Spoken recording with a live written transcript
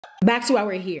Back to why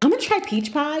we're here. I'm gonna try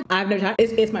peach pie. I've never tried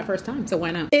it. It's my first time, so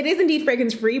why not? It is indeed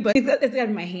fragrance free, but it's got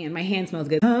in my hand. My hand smells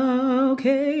good.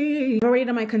 Okay. I've already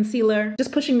done my concealer.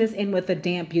 Just pushing this in with a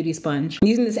damp beauty sponge. I'm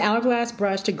using this hourglass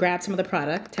brush to grab some of the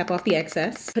product, tap off the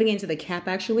excess, putting it into the cap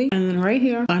actually, and then right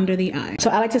here under the eye.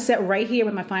 So I like to set right here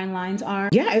where my fine lines are.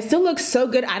 Yeah, it still looks so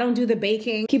good. I don't do the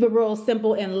baking. Keep it real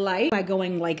simple and light by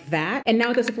going like that. And now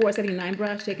with the Sephora 79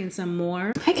 brush, taking some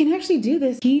more. I can actually do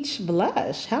this peach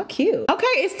blush. How cute. Okay,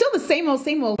 it's still the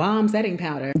same old bomb setting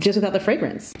powder, just without the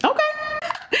fragrance. Okay,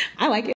 I like it.